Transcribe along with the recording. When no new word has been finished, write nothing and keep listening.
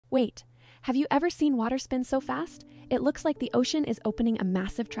Wait, have you ever seen water spin so fast? It looks like the ocean is opening a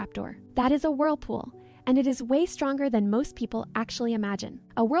massive trapdoor. That is a whirlpool, and it is way stronger than most people actually imagine.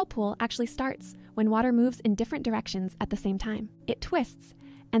 A whirlpool actually starts when water moves in different directions at the same time. It twists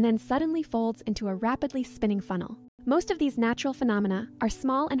and then suddenly folds into a rapidly spinning funnel. Most of these natural phenomena are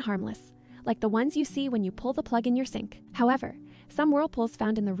small and harmless, like the ones you see when you pull the plug in your sink. However, some whirlpools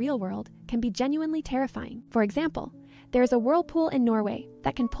found in the real world can be genuinely terrifying. For example, there is a whirlpool in Norway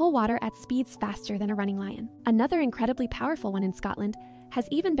that can pull water at speeds faster than a running lion. Another incredibly powerful one in Scotland has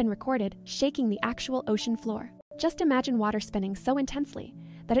even been recorded shaking the actual ocean floor. Just imagine water spinning so intensely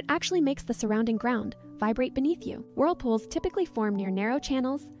that it actually makes the surrounding ground vibrate beneath you. Whirlpools typically form near narrow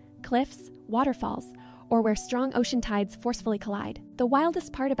channels, cliffs, waterfalls, or where strong ocean tides forcefully collide. The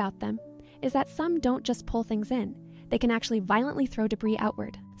wildest part about them is that some don't just pull things in, they can actually violently throw debris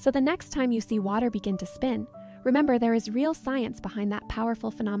outward. So the next time you see water begin to spin, remember there is real science behind that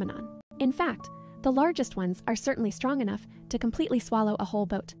powerful phenomenon. In fact, the largest ones are certainly strong enough to completely swallow a whole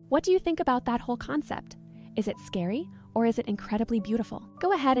boat. What do you think about that whole concept? Is it scary or is it incredibly beautiful?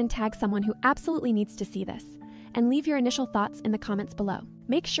 Go ahead and tag someone who absolutely needs to see this, and leave your initial thoughts in the comments below.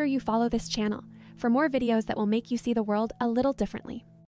 Make sure you follow this channel for more videos that will make you see the world a little differently.